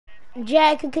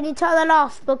Jacob, can you turn that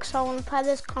off because I want to play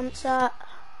this concert?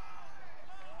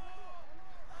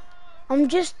 I'm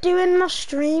just doing my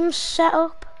stream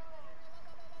setup.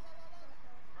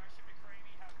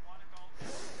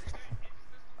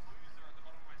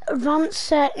 Advanced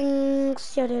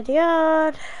settings, yada yada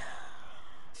yada.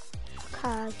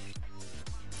 Okay.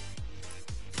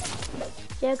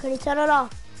 Yeah, can you turn it off?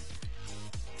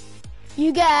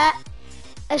 You get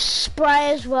a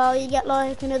spray as well. You get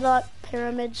like, you know, like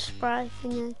pyramid spray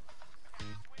thingy.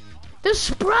 The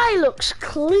spray looks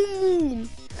clean.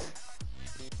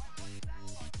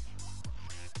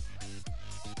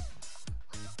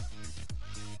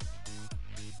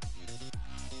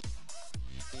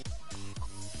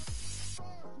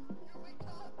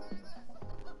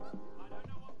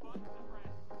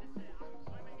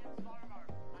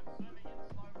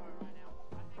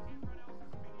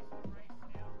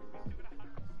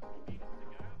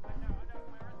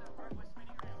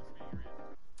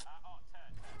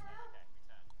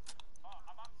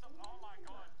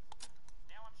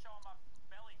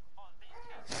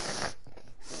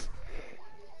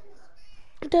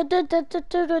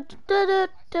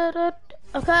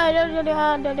 Okay.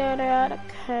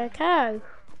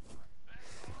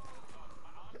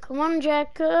 Come on,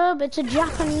 Jacob. It's a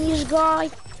Japanese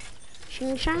guy.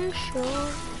 Shing shang sure.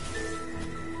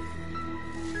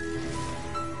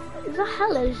 Who the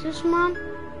hell is this man?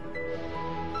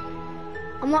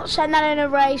 I'm not saying that in a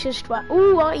racist way.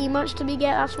 Ooh, what emotes do we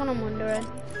get? That's what I'm wondering.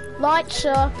 Lights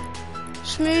up.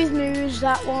 Smooth moves,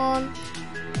 that one.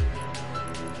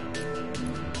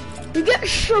 You get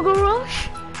Sugar Rush.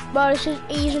 But this is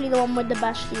easily the one with the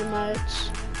best emotes.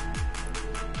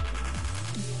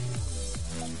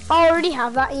 I already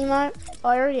have that emote.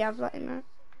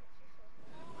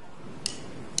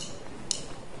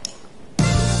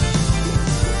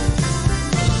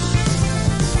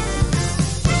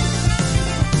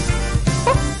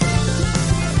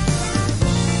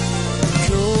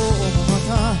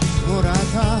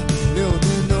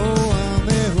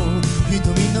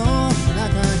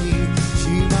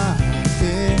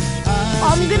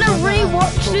 I'm gonna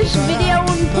re-watch this video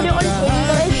and put it on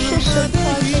English just so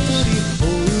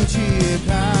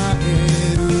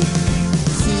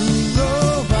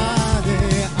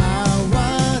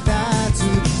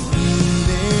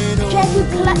Jackie,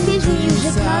 collect these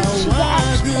music notes, you get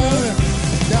XP.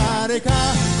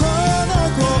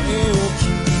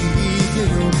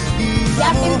 You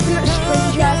have infinite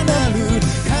spring, Jacob.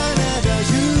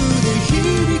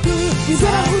 You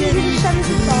get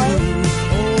 175.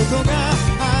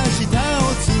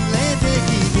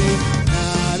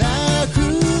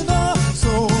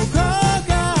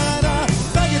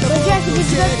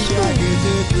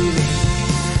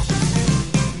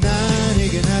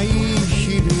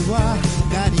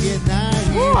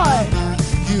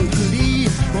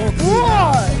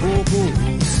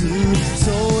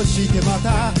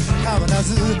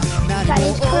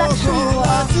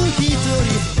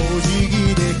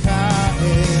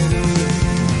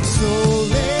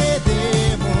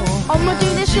 I'm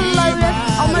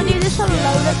gonna do this a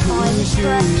load of times for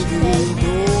XP.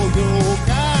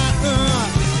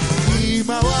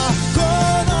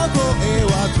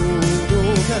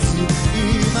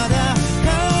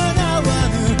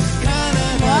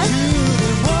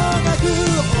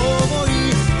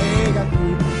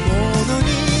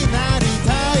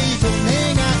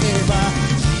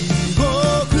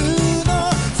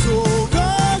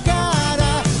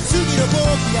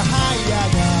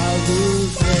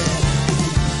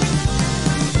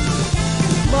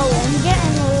 Well, I'm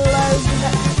getting loads of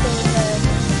XP here.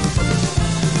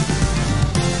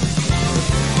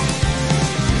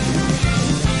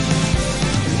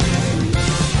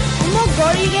 Oh my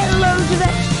god, you get loads of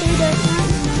XP, don't you?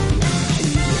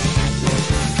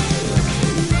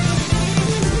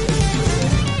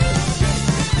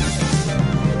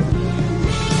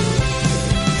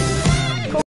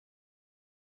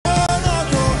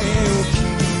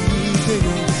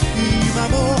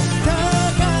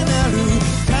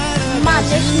 Man,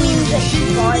 this music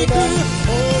spider.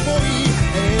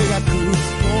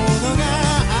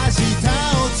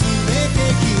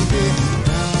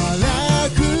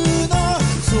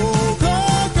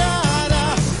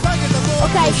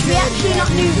 Okay, should we actually not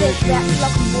do this? We actually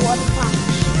like a water class.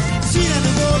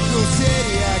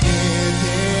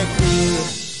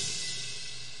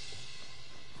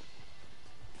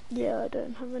 Yeah, I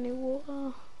don't have any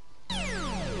water.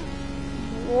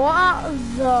 What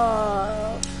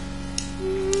the?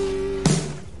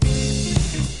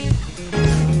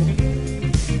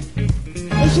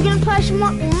 Is he gonna play some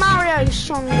Mario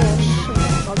song or something?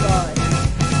 Oh my god.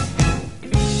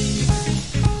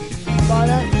 But I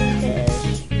don't think it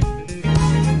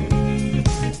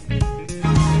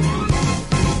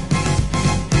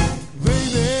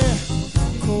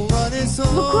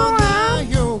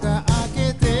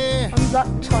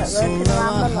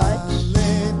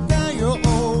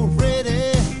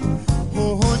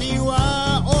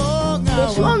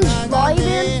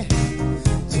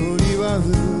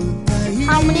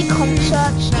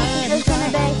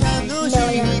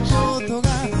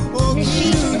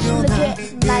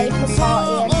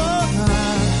heart in.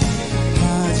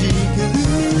 Cause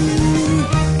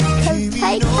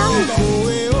take candy.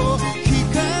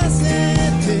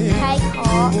 Take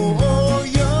heart.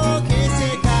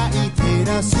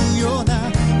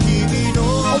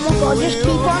 Oh my god, just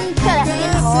keep on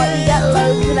collecting heart and get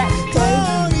loads of XP.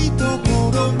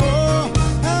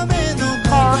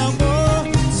 Heart.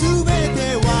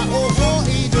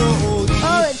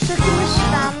 Oh, it took him a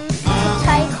stand to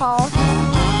take heart.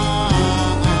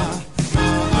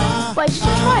 Wait, is it a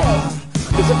trial?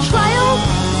 It's a trial?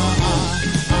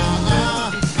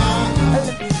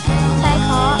 Take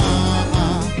heart.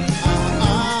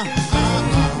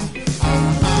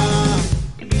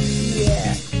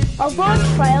 Yeah. I've got a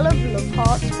trail of love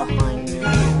hearts behind me.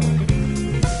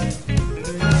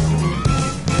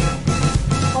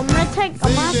 I'm gonna try and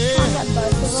get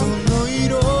both of them.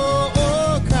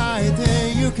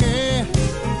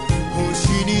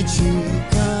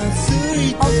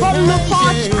 I've got love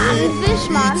hearts and this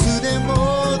man.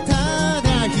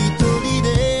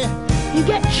 You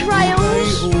get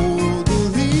trails.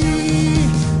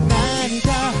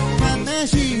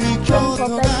 Jump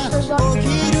on them.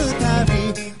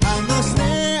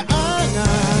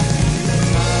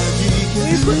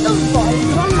 You put the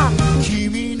volume on that.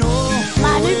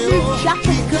 Man, who do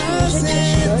Japanese music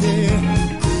is good?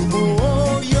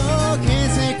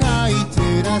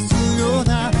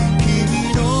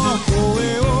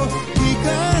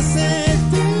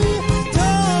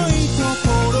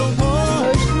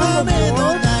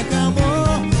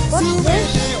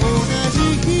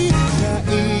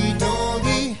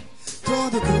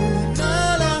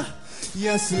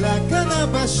 安らかな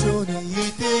場所にい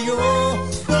てよ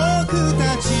僕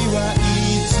たちはい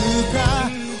つか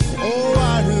終わ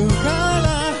るから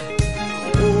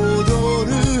踊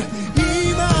る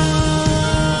今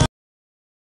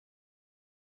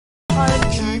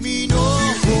君の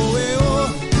声を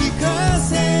聞か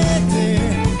せて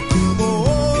雲を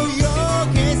よ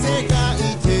け世界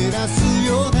照らす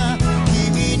ような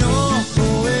君の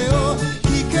声を聞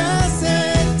かせ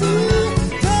て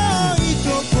遠いと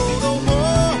ころも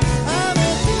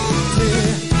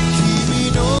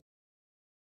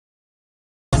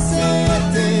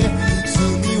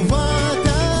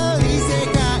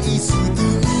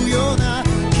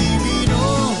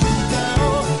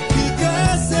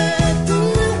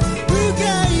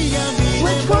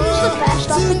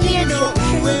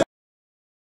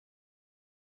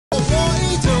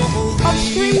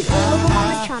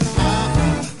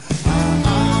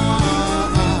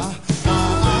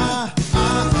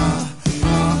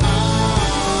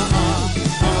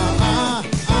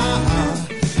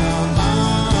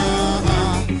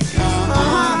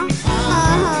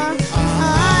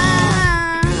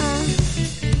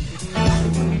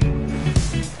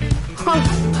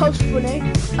How's funny?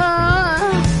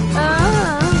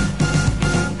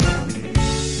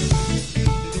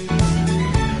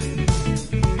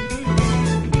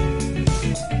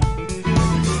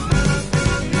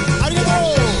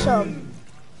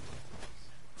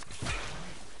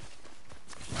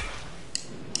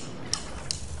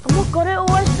 Oh my god, it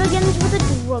always begins with a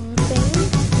drum thing.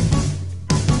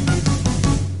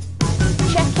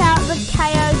 Check out the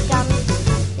KO dance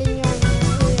in your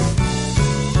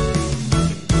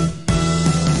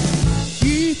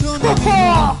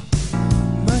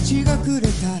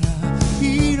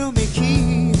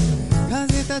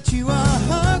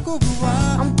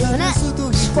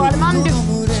I'm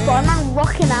doing it. Spider-Man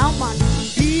rocking out, man.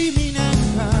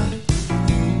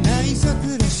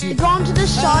 You've gone to the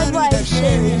sideways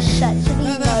series set to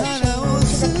the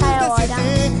emotion, to the KOI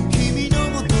dance.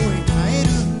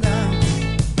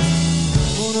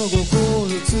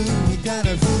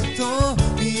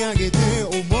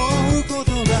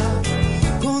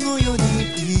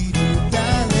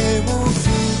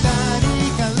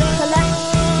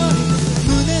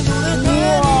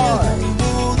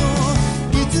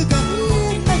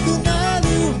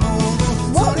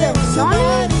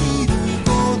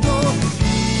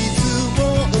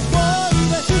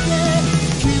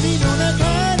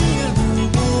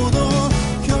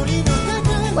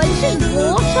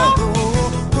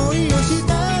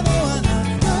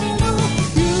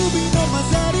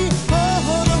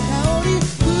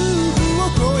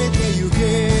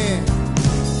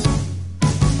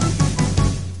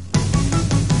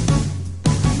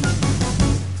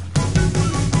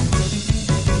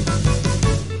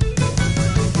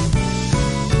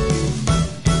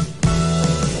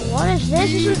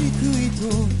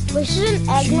 これするエ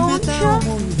ッグランチャー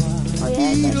？Oh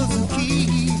yeah,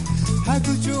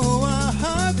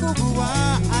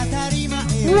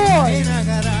 Whoa!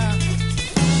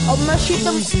 I'm gonna shoot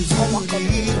them. Oh my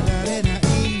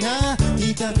god.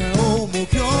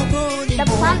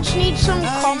 plants need some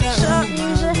concert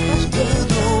music. Let's give it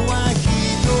a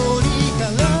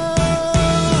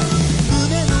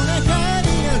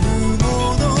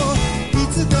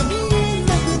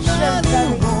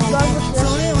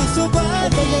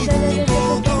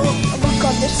Oh my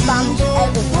god, this band's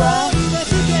everywhere.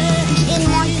 He's in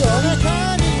my gun.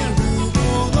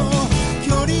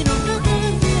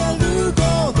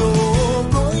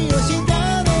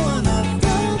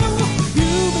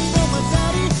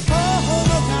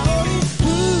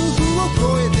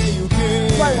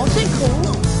 Well, what's it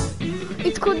called?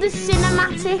 It's called the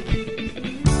cinematic.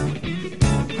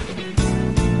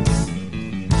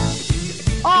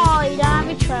 Oh, you don't have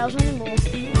your trails anymore.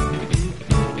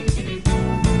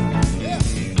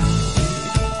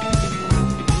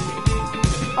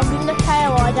 I'm doing the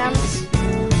KOI dance.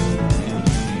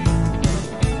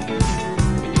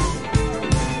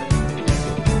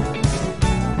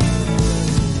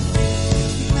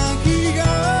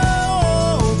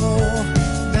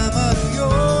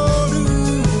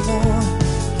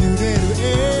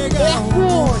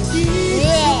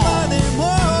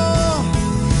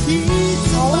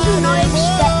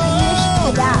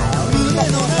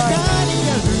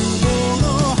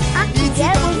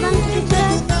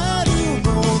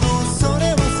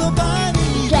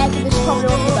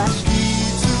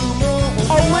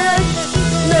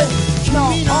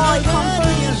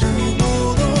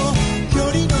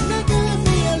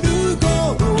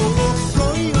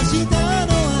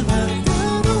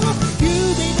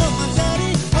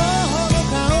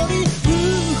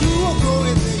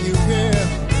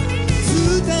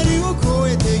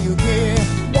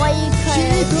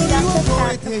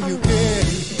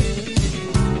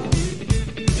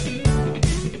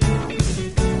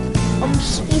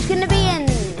 He's gonna be in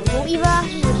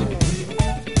multiverses, isn't he?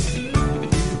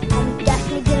 I'm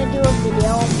definitely gonna do a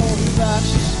video on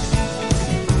multiverses.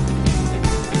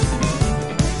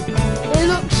 It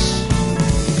looks...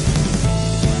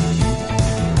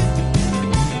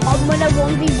 I'm gonna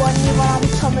 1v1 you while I'm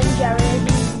Tom and Jerry.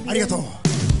 Arigato!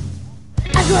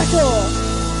 Arigato!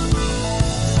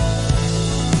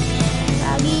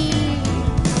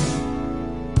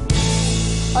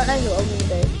 I don't know what I'm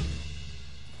gonna do.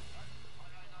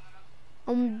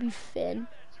 I'm gonna be Finn.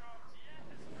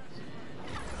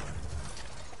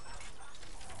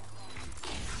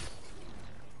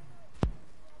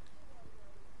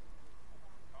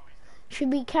 Should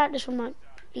be characters from like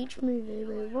each movie.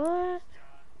 Wait, what?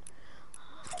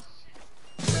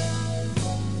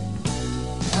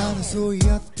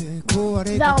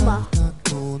 Velma.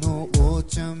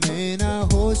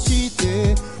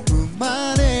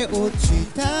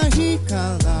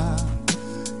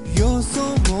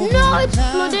 No, it's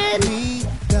flooding.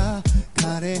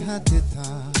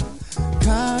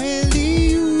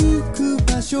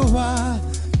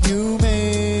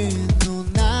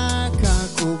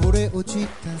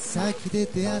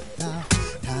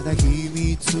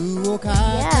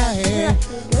 Yeah,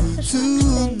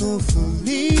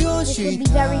 it would be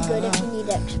very good if you need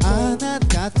extra.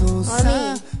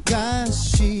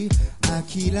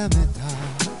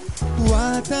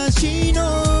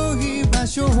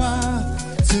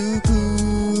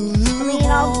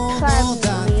 I'll try and read.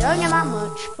 I don't get that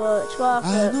much, but it's worth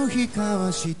it.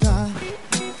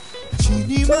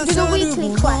 We'll do the weekly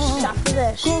quests after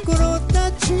this.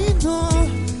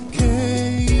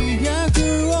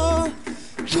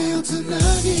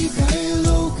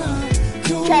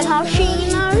 Check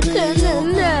hoshino.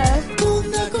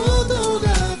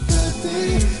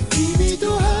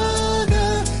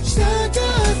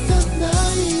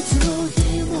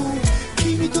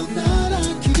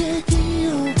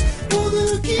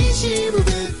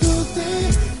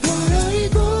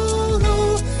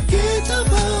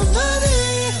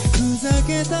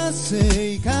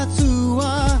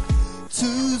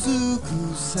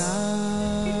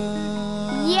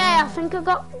 Yeah, I think I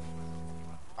got...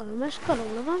 I almost got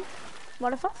all of them.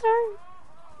 What if I throw?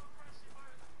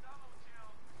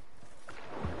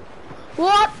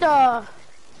 What the?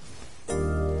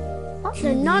 What's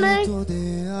the nonny?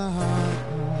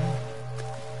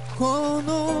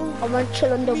 I'm gonna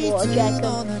chill underwater,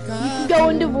 Jacob. You can go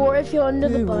underwater if you're under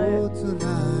the boat.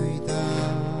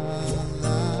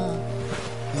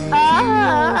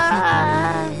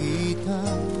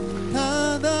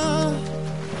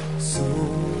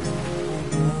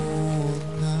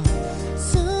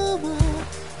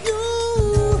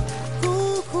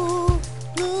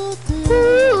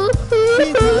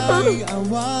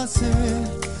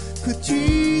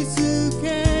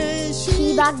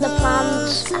 Teabag the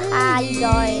plants. I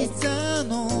died.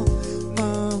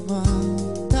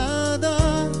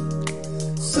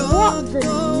 What the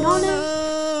nonny?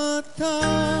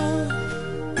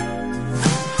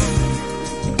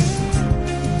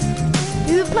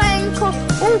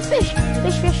 Oh, fish.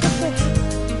 Fish, fish, fish, fish.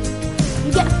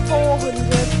 You get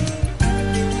 400.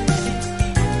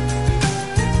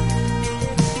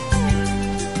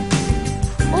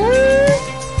 Oh!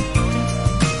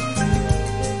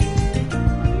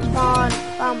 Fun,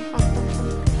 fun, fun, fun, fun.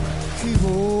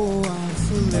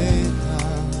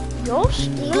 You're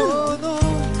stealing.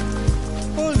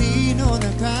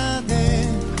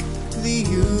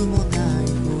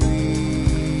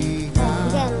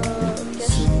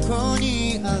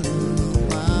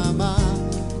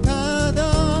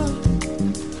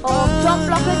 Oh, drop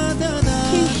like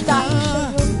 2 stacks.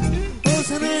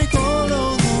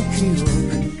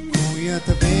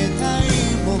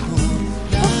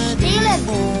 Stealing.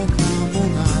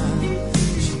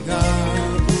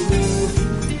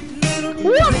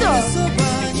 What the?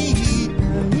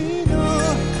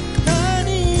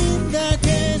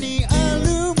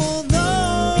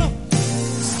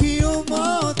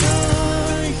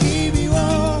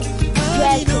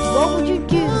 What would you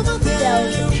do if there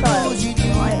was a child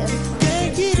crying?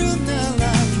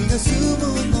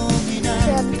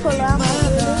 Then pull out my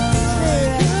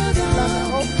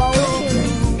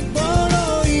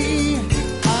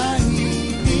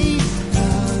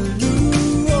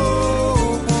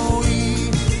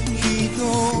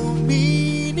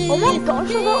oh my gosh,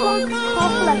 I got like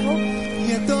half level.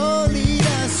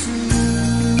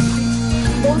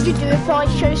 What would you do if I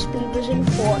show Speed was in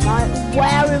Fortnite?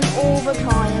 Wear him all the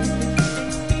time.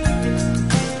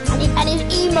 And his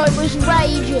emote was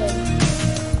raging.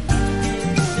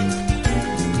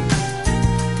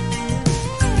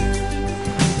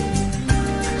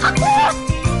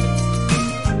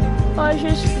 I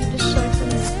show Speed is so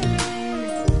funny.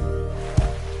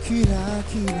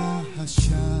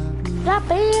 That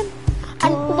Ben?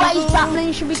 And why is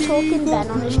Batman should be talking Ben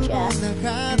on his chair?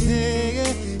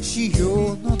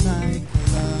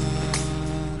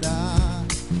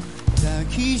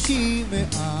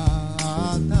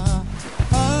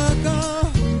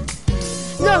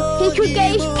 No, he could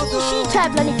get his PC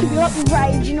table and he could be like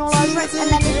raging all over it, and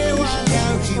then his PC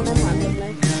table would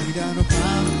randomly.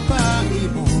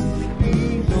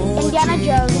 Indiana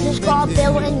Jones has got a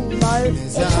built-in emote.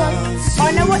 It's like,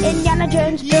 I know what Indiana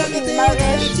Jones' built-in emote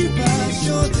is. He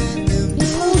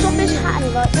pulls up his hat and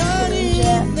he like pulls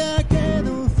it.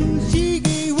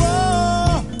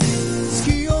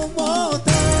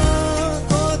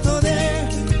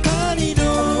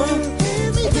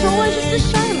 It's always just the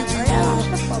same area, that's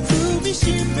the problem. Is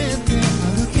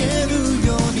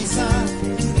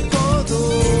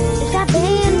that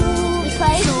being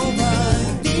replaced?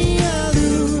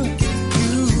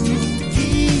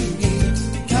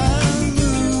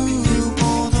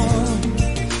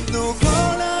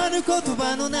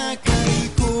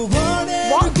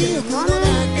 What?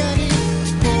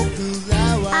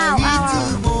 Ow, ow, ow.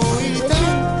 Listen,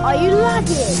 are you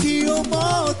lagging?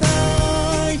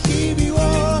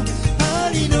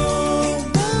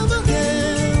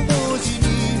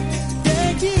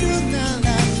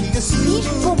 These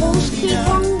bubbles keep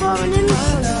on going in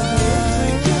front of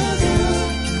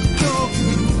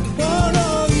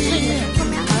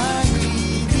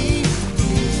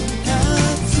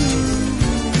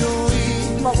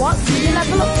But what? Did you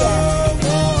level up yet?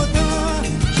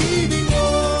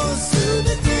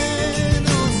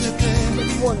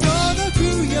 Once.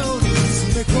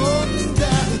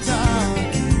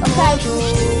 Okay.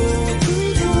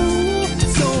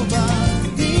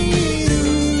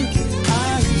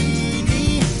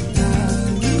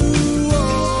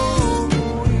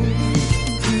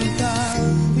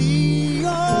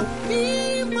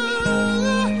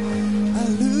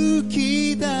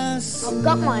 I've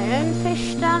got my own fish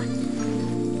stack.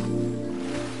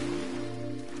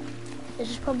 This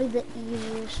is probably the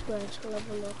easiest way to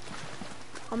level up.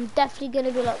 I'm definitely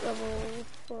gonna be like level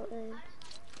 14.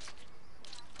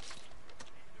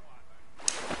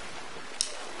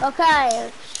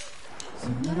 Okay.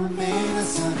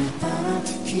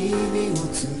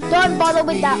 Don't bother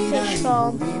with that fish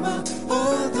farm.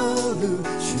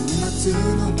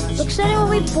 Looks like it will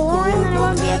be boring and it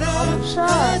won't be a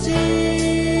concert.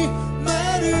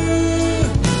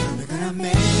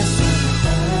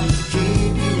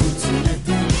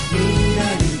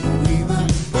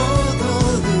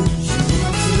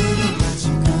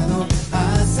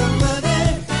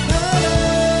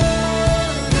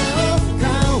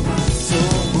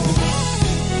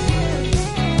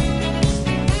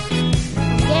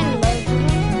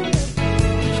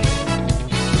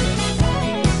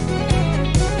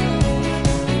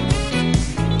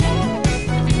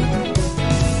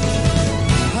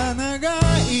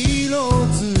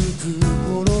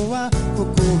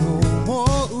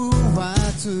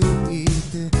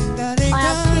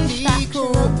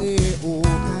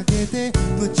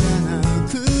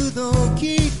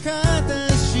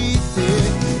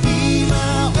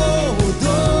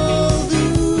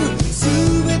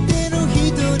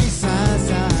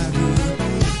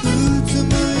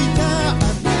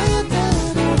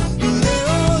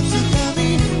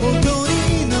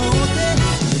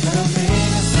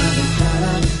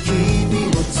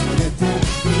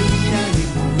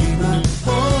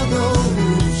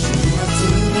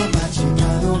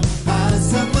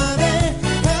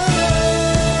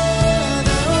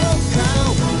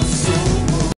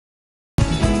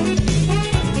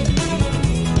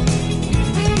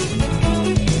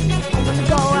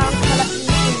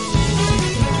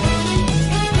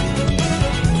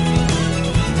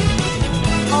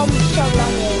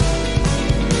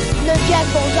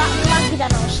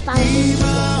 spanking.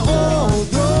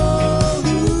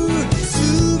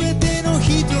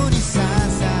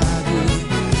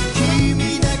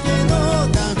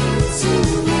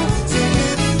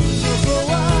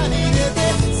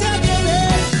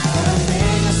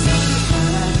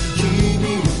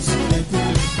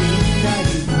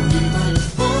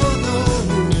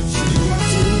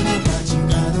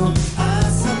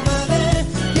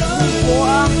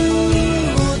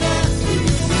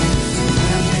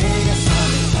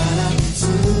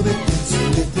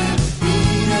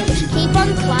 Keep on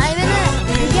climbing it.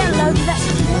 You get loads of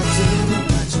XP.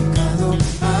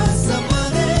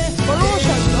 But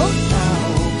also, look.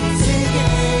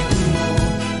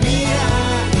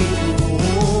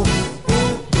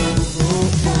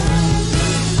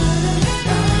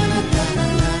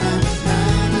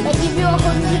 They give you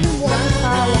 101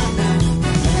 power.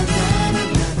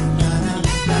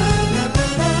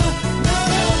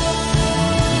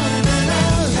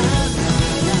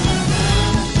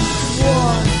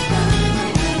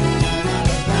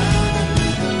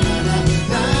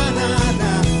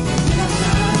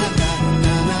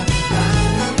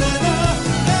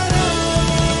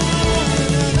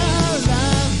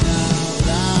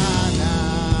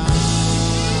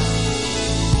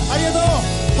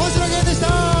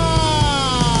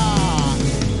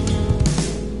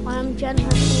 I'm Jen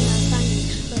Hoshino,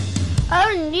 thanks for...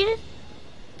 Oh,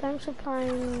 thanks for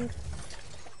playing...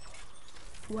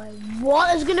 Wait, what?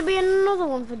 There's gonna be another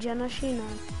one for Jen Hoshino.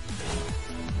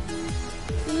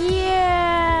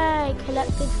 Yay!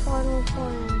 Collected final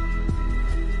coin.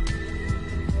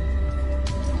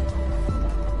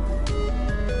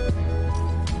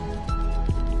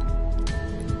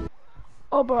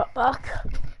 I'll be right back.